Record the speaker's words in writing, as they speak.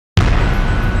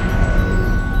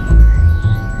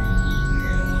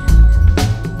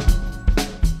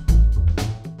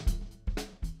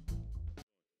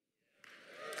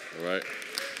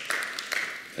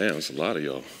Damn, that's a lot of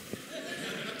y'all.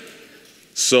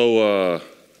 So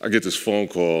I get this phone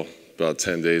call about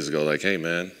 10 days ago, like, hey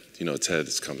man, you know TED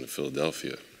is coming to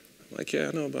Philadelphia. I'm like, yeah,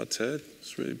 I know about TED.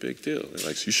 It's a really big deal. They're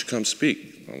like, so you should come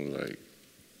speak. I'm like,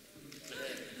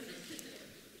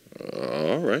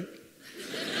 all right.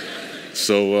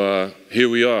 So here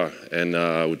we are, and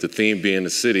with the theme being the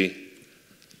city,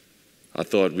 I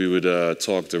thought we would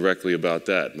talk directly about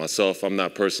that. Myself, I'm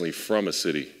not personally from a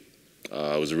city.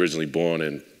 I was originally born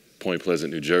in Point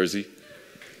Pleasant, New Jersey.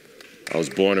 I was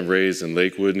born and raised in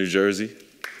Lakewood, New Jersey.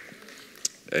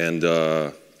 And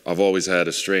I've always had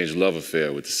a strange love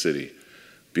affair with the city.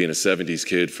 Being a 70s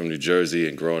kid from New Jersey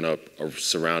and growing up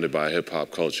surrounded by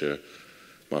hip-hop culture,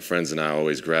 my friends and I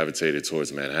always gravitated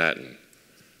towards Manhattan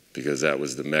because that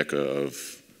was the mecca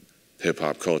of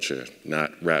hip-hop culture,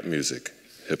 not rap music,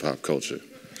 hip-hop culture.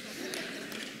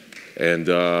 And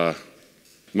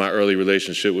my early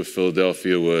relationship with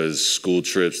Philadelphia was school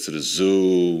trips to the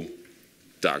zoo,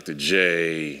 Dr.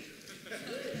 J,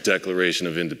 Declaration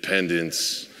of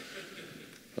Independence,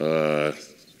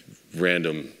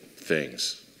 random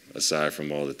things, aside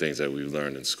from all the things that we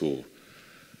learned in school.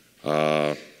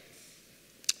 I've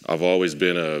always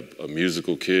been a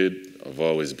musical kid. I've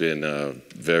always been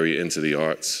very into the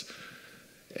arts.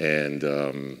 And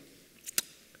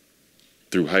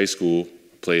through high school,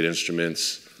 played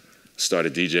instruments,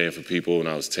 started DJing for people when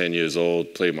I was 10 years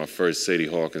old, played my first Sadie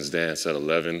Hawkins dance at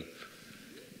 11,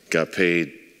 got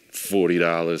paid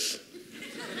 $40,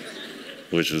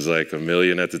 which was like $1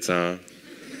 million at the time.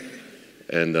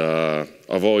 And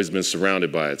I've always been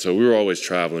surrounded by it. So we were always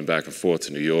traveling back and forth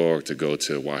to New York to go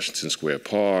to Washington Square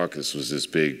Park. This was this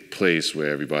big place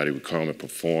where everybody would come and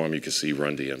perform. You could see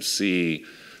Run DMC,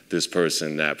 this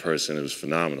person, that person. It was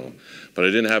phenomenal. But I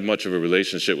didn't have much of a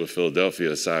relationship with Philadelphia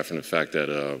aside from the fact that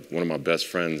one of my best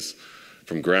friends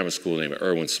from grammar school named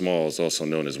Erwin Smalls, also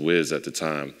known as Wiz at the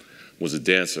time, was a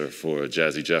dancer for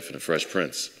Jazzy Jeff and the Fresh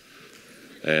Prince.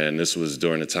 And this was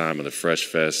during the time of the Fresh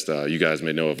Fest. You guys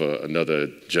may know of another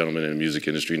gentleman in the music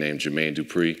industry named Jermaine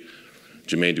Dupri.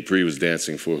 Jermaine Dupri was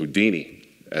dancing for Houdini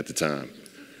at the time.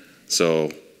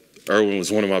 So Erwin was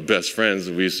one of my best friends,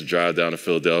 and we used to drive down to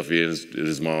Philadelphia in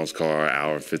his mom's car, an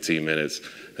hour and 15 minutes,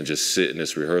 and just sit in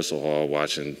this rehearsal hall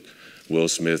watching Will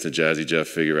Smith and Jazzy Jeff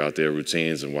figure out their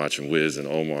routines and watching Wiz and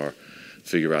Omar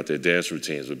figure out their dance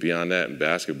routines. But beyond that, in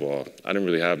basketball, I didn't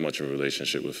really have much of a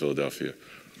relationship with Philadelphia.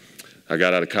 I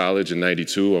got out of college in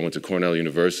 '92. I went to Cornell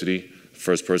University,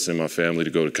 first person in my family to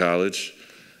go to college.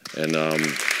 And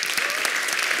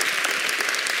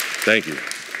thank you.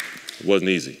 It wasn't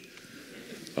easy.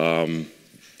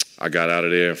 I got out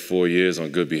of there in 4 years on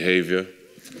good behavior.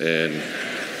 And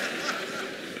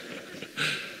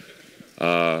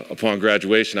upon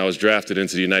graduation, I was drafted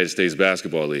into the United States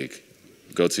Basketball League.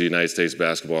 Go to the United States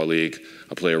Basketball League.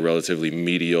 I play a relatively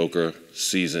mediocre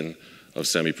season of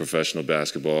semi-professional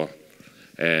basketball.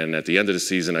 And at the end of the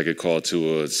season, I get called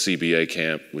to a CBA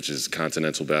camp, which is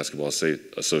Continental Basketball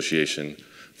Association.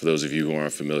 For those of you who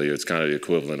aren't familiar, it's kind of the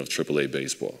equivalent of AAA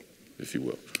baseball, if you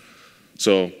will.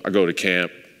 So I go to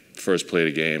camp, first play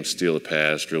the game, steal a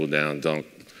pass, dribble down, dunk,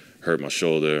 hurt my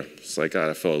shoulder. It's like, God,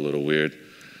 I felt a little weird.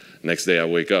 Next day I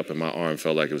wake up and my arm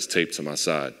felt like it was taped to my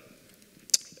side.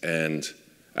 And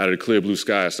out of the clear blue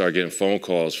sky, I started getting phone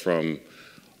calls from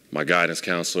my guidance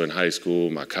counselor in high school,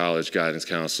 my college guidance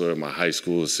counselor, my high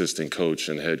school assistant coach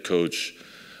and head coach,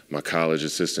 my college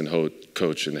assistant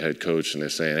coach and head coach, and they're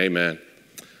saying, hey man,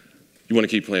 you want to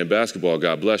keep playing basketball,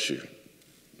 God bless you.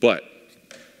 But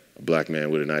a black man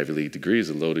with an Ivy League degree is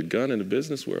a loaded gun in the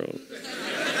business world.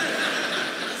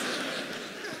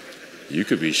 You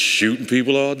could be shooting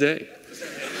people all day.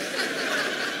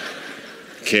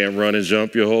 Can't run and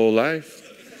jump your whole life.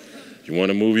 You want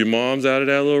to move your moms out of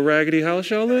that little raggedy house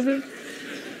y'all live in?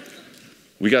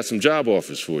 We got some job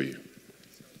offers for you.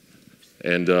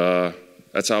 And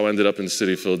that's how I ended up in the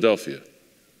city of Philadelphia.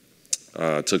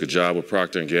 Took a job with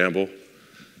Procter & Gamble,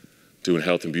 doing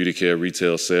health and beauty care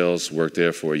retail sales, worked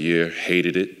there for a year,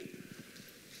 hated it.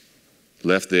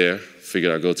 Left there,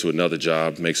 figured I'd go to another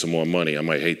job, make some more money. I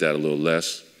might hate that a little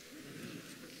less.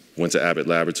 Went to Abbott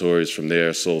Laboratories from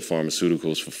there, sold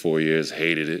pharmaceuticals for 4 years,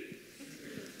 hated it.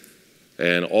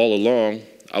 And all along,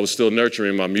 I was still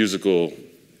nurturing my musical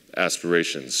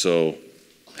aspirations. So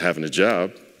having a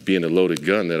job, being the loaded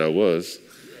gun that I was,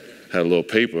 had a little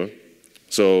paper.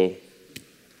 So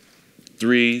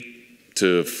 3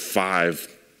 to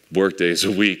 5 work days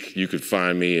a week, you could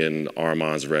find me in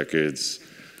Armand's Records,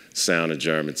 Sound of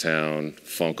Germantown,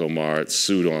 Funko Mart,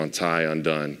 suit on, tie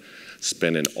undone,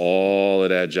 spending all of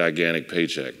that gigantic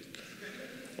paycheck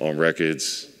on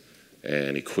records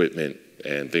and equipment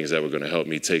and things that were going to help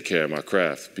me take care of my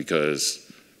craft,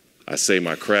 because I say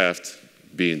my craft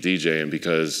being DJing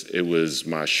because it was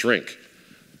my shrink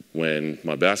when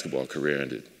my basketball career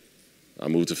ended. I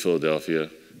moved to Philadelphia.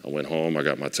 I went home. I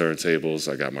got my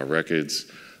turntables. I got my records.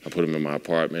 I put them in my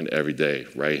apartment every day.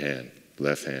 Right hand,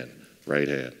 left hand, right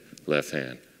hand, left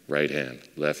hand, right hand,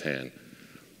 left hand.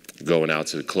 Going out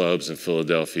to the clubs in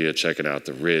Philadelphia, checking out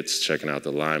the Ritz, checking out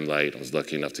the Limelight. I was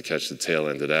lucky enough to catch the tail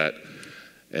end of that.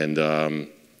 And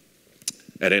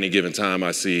at any given time,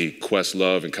 I see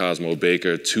Questlove and Cosmo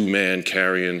Baker, two-man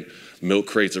carrying milk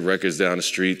crates of records down the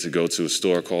street to go to a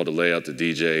store called The Layout to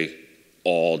DJ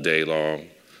all day long.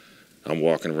 I'm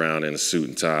walking around in a suit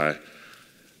and tie.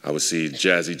 I would see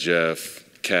Jazzy Jeff,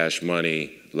 Cash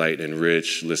Money, Lightning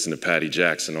Rich, listen to Patty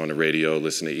Jackson on the radio,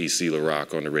 listen to E.C.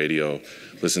 LaRock on the radio,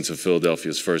 listen to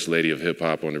Philadelphia's first lady of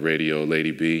hip-hop on the radio,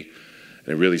 Lady B.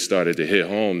 And it really started to hit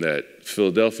home that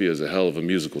Philadelphia is a hell of a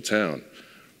musical town.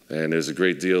 And there's a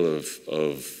great deal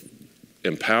of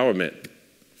empowerment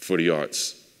for the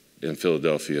arts in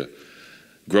Philadelphia.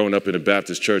 Growing up in a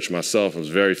Baptist church myself, I was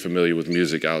very familiar with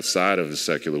music outside of the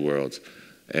secular world.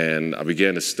 And I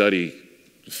began to study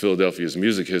Philadelphia's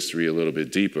music history a little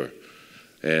bit deeper.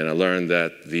 And I learned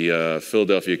that the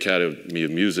Philadelphia Academy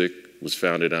of Music was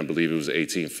founded, I believe it was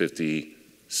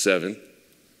 1857,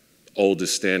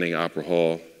 oldest standing opera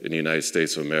hall in the United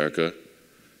States of America.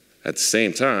 At the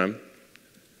same time,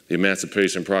 the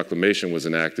Emancipation Proclamation was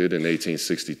enacted in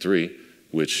 1863,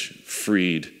 which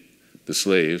freed the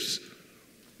slaves.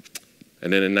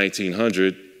 And then in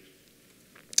 1900,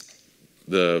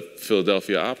 the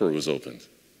Philadelphia Opera was opened.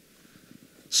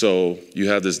 So you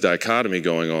have this dichotomy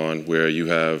going on where you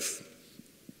have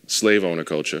slave owner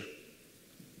culture,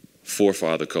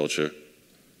 forefather culture,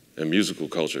 and musical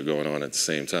culture going on at the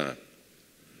same time.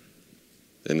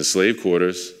 In the slave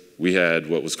quarters, we had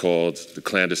what was called the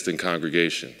clandestine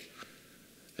congregation.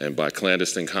 And by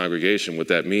clandestine congregation, what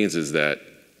that means is that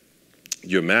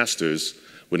your masters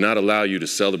would not allow you to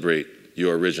celebrate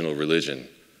your original religion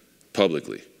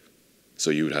publicly. So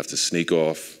you would have to sneak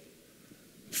off,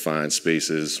 find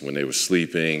spaces when they were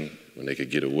sleeping, when they could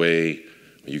get away,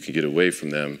 when you could get away from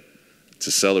them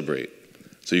to celebrate.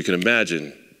 So you can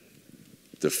imagine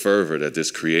the fervor that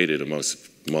this created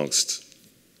amongst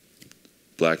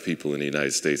black people in the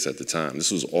United States at the time.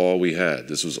 This was all we had.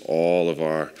 This was all of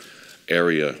our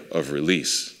area of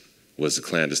release, was the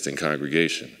clandestine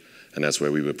congregation. And that's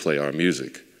where we would play our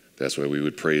music. That's where we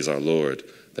would praise our Lord.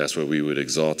 That's where we would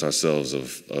exalt ourselves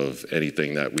of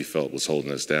anything that we felt was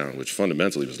holding us down, which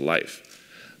fundamentally was life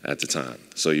at the time.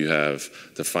 So you have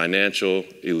the financial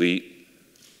elite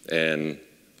and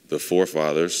the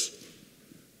forefathers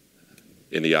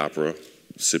in the opera,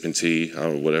 sipping tea, I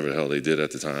don't know, whatever the hell they did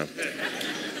at the time.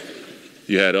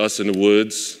 You had us in the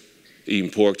woods,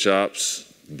 eating pork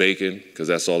chops, bacon, because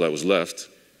that's all that was left.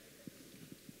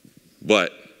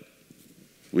 But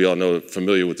we all know,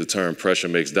 familiar with the term, pressure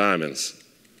makes diamonds.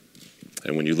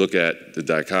 And when you look at the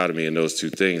dichotomy in those two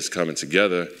things coming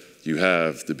together, you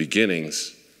have the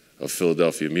beginnings of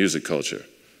Philadelphia music culture.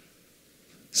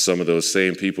 Some of those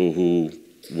same people who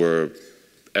were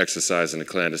exercising the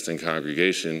clandestine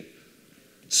congregation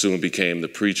soon became the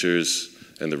preachers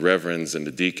and the reverends and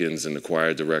the deacons and the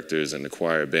choir directors and the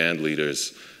choir band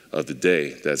leaders of the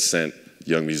day that sent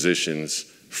young musicians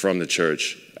from the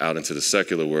church out into the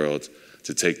secular world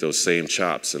to take those same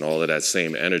chops and all of that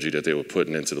same energy that they were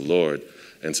putting into the Lord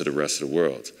into the rest of the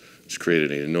world, which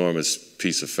created an enormous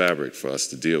piece of fabric for us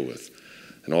to deal with.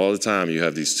 And all the time you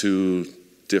have these two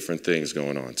different things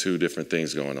going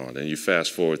on. And you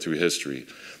fast forward through history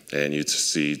and you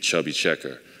see Chubby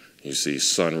Checker, you see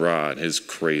Sun Ra and his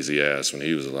crazy ass when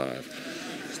he was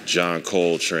alive, John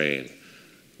Coltrane.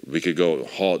 We could go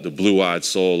the blue-eyed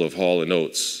soul of Hall &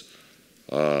 Oates,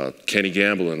 Kenny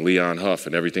Gamble and Leon Huff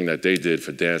and everything that they did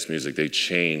for dance music. They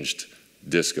changed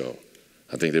disco.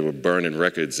 I think they were burning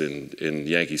records in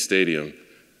Yankee Stadium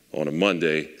on a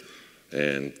Monday,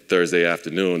 and Thursday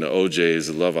afternoon, the OJ's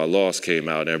The Love I Lost came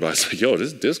out, and everybody's like, yo,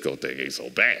 this disco thing ain't so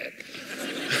bad.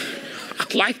 I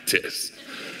like this.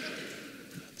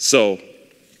 So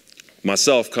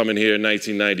myself coming here in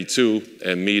 1992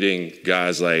 and meeting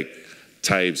guys like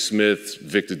Taib Smith,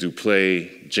 Victor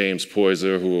Duplay, James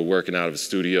Poyser, who were working out of a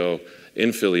studio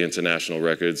in Philly International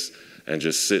Records, and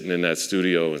just sitting in that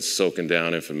studio and soaking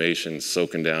down information.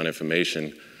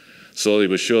 Slowly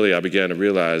but surely, I began to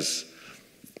realize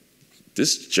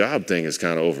this job thing is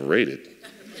kind of overrated.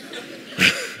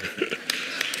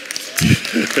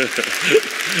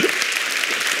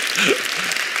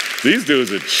 These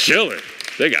dudes are chilling.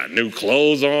 They got new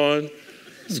clothes on.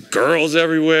 There's girls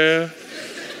everywhere.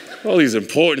 All these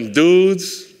important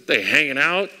dudes. They hanging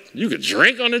out. You could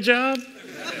drink on the job.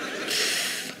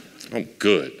 I'm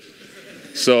good.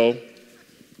 So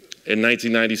in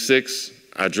 1996,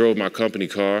 I drove my company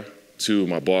car to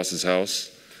my boss's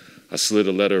house. I slid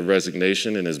a letter of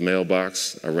resignation in his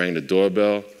mailbox. I rang the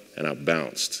doorbell, and I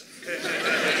bounced.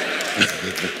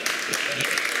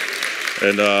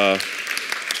 And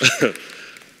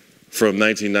from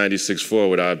 1996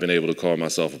 forward, I've been able to call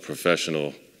myself a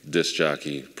professional disc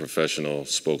jockey, professional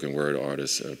spoken word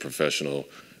artist, and a professional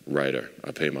writer.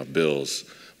 I pay my bills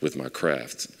with my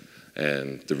craft.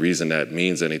 And the reason that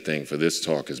means anything for this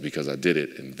talk is because I did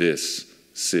it in this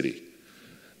city.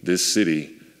 This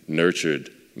city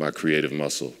nurtured my creative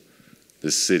muscle.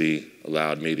 This city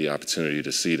allowed me the opportunity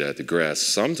to see that the grass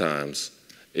sometimes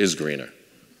is greener.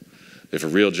 If a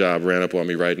real job ran up on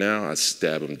me right now, I'd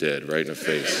stab him dead right in the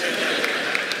face.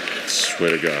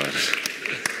 Swear to God.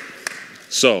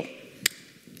 So,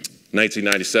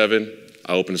 1997,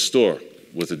 I opened a store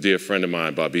with a dear friend of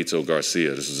mine, Bobito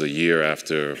Garcia. This was a year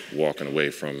after walking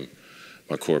away from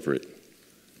my corporate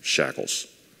shackles.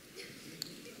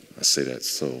 I say that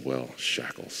so well,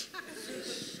 shackles.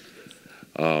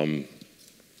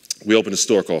 We opened a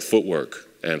store called Footwork,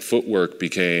 and Footwork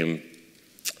became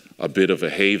a bit of a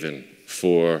haven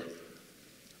for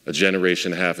a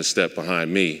generation half a step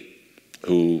behind me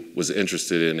who was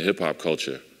interested in hip-hop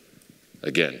culture.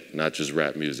 Again, not just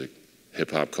rap music,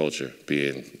 hip-hop culture,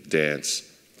 being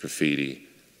dance, graffiti,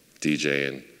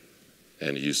 DJing,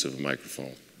 and the use of a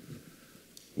microphone.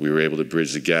 We were able to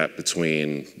bridge the gap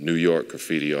between New York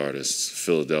graffiti artists,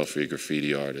 Philadelphia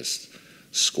graffiti artists,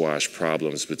 squash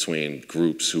problems between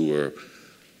groups who were,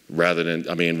 rather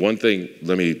than, one thing,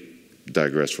 let me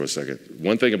digress for a second.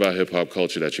 One thing about hip-hop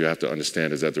culture that you have to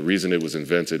understand is that the reason it was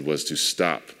invented was to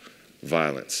stop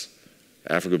violence.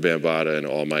 Africa Bambaataa and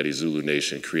Almighty Zulu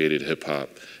Nation created hip-hop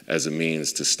as a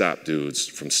means to stop dudes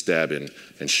from stabbing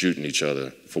and shooting each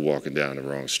other for walking down the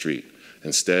wrong street.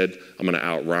 Instead, I'm gonna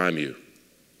out-rhyme you.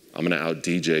 I'm gonna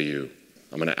out-DJ you.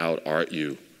 I'm gonna out-art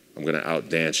you. I'm gonna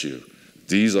out-dance you.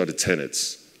 These are the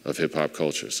tenets of hip-hop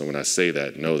culture. So when I say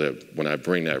that, know that when I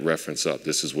bring that reference up,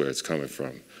 this is where it's coming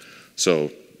from.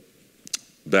 So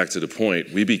back to the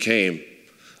point, we became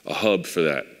a hub for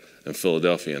that in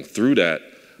Philadelphia. And through that,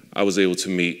 I was able to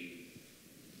meet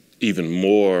even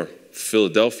more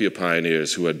Philadelphia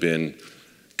pioneers who had been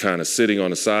kind of sitting on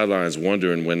the sidelines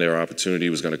wondering when their opportunity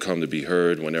was going to come to be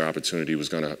heard, when their opportunity was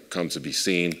going to come to be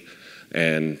seen.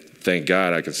 And thank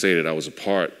God I can say that I was a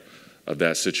part of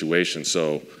that situation.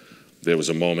 So there was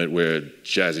a moment where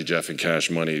Jazzy Jeff and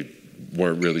Cash Money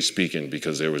weren't really speaking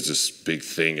because there was this big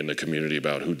thing in the community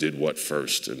about who did what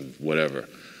first and whatever.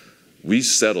 We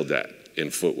settled that in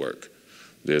Footwork.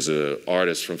 There's an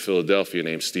artist from Philadelphia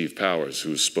named Steve Powers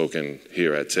who's spoken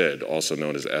here at TED, also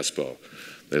known as Espo.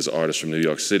 There's an artist from New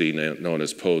York City known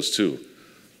as Pose 2.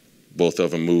 Both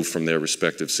of them move from their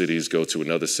respective cities, go to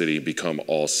another city, become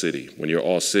all city. When you're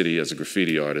all city as a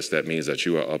graffiti artist, that means that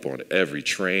you are up on every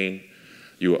train,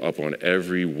 you are up on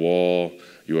every wall,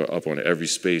 you are up on every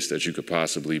space that you could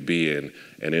possibly be in,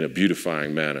 and in a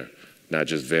beautifying manner. Not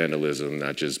just vandalism,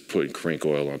 not just putting crink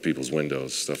oil on people's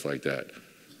windows, stuff like that.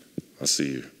 I'll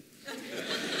see you.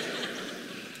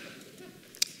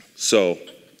 So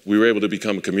we were able to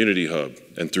become a community hub,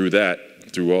 and through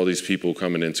that, through all these people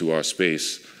coming into our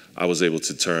space, I was able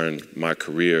to turn my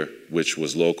career, which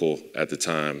was local at the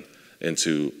time,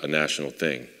 into a national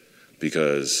thing,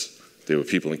 because there were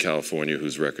people in California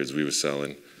whose records we were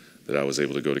selling that I was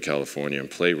able to go to California and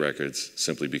play records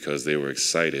simply because they were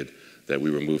excited that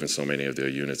we were moving so many of their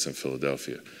units in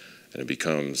Philadelphia. And it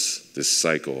becomes this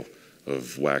cycle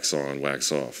of wax on,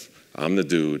 wax off. I'm the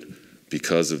dude,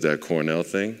 because of that Cornell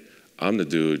thing, I'm the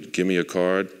dude, give me a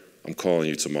card, I'm calling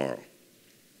you tomorrow.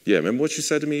 Yeah, remember what you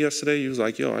said to me yesterday? You was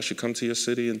like, yo, I should come to your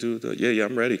city and do the, yeah,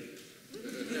 I'm ready.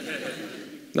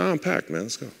 No, I'm packed, man,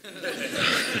 let's go.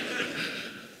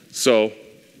 So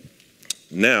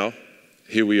now,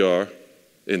 here we are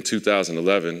in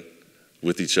 2011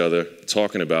 with each other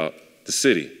talking about the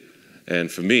city.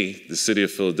 And for me, the city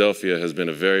of Philadelphia has been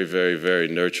a very, very, very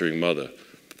nurturing mother.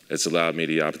 It's allowed me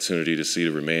the opportunity to see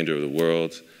the remainder of the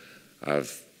world.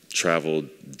 I've traveled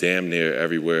damn near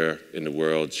everywhere in the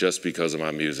world just because of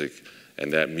my music.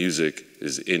 And that music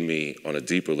is in me on a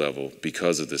deeper level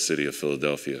because of the city of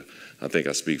Philadelphia. I think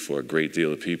I speak for a great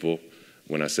deal of people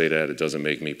when I say that. It doesn't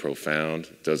make me profound,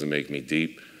 it doesn't make me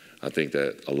deep. I think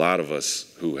that a lot of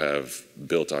us who have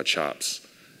built our chops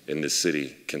in this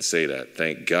city can say that.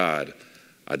 Thank God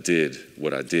I did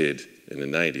what I did in the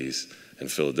 90s in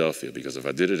Philadelphia, because if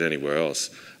I did it anywhere else,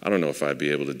 I don't know if I'd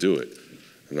be able to do it.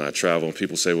 And I travel and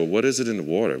people say, well, what is it in the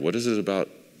water? What is it about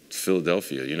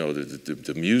Philadelphia. You know,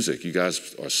 the music. You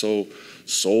guys are so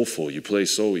soulful. You play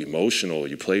so emotional.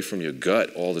 You play from your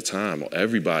gut all the time.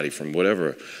 Everybody from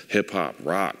whatever, hip hop,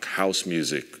 rock, house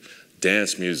music,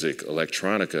 dance music,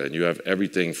 electronica, and you have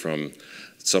everything from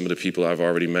some of the people I've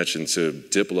already mentioned to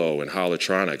Diplo and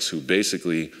Holotronics, who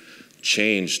basically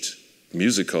changed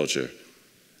music culture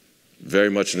very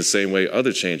much in the same way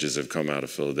other changes have come out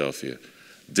of Philadelphia.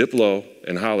 Diplo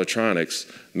and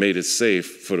Holotronics made it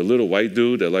safe for the little white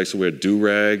dude that likes to wear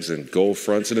do-rags and gold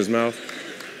fronts in his mouth.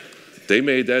 They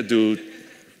made that dude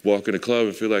walk in the club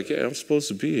and feel like, yeah, I'm supposed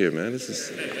to be here, man.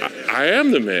 I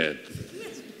am the man.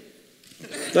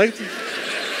 Like,